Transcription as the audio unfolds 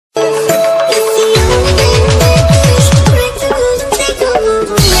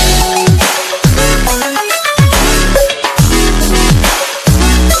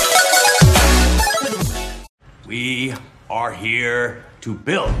to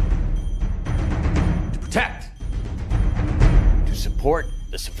build, to protect, to support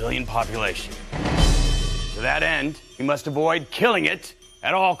the civilian population. To that end, we must avoid killing it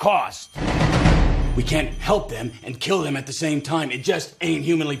at all costs. We can't help them and kill them at the same time. It just ain't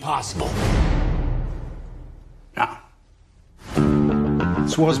humanly possible. Now,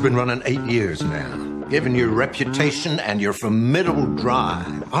 This war's been running 8 years now. Given your reputation and your formidable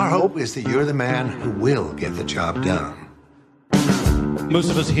drive, our hope is that you're the man who will get the job done. Most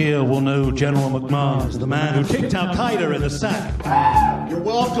of us here will know General McMahon as the man who kicked Al-Qaeda in the sack. You're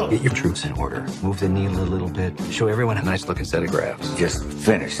welcome. Get your troops in order. Move the needle a little bit. Show everyone a nice-looking set of graphs. Just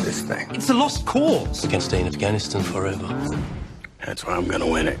finish this thing. It's a lost cause. We can stay in Afghanistan forever. that's why I'm gonna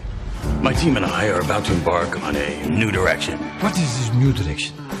win it. My team and I are about to embark on a new direction. What is this new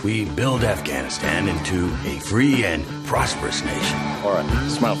direction? We build Afghanistan into a free and prosperous nation. All right,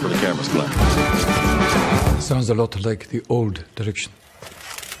 smile for the cameras, Glenn. Sounds a lot like the old direction.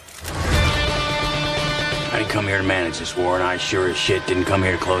 I didn't come here to manage this war, and I sure as shit didn't come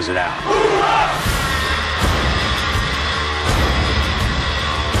here to close it out.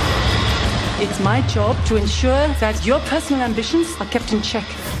 It's my job to ensure that your personal ambitions are kept in check.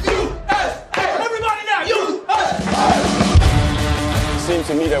 Everybody now! It seems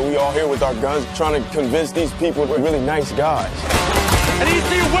to me that we all here with our guns trying to convince these people we're really nice guys. I need to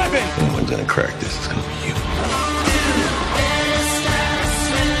see your weapon! Anyone's gonna crack this, it's gonna be you.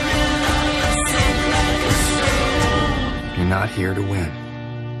 You're not here to win.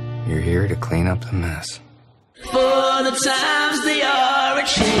 You're here to clean up the mess. For the times they are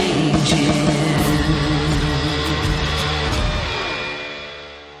a-changing.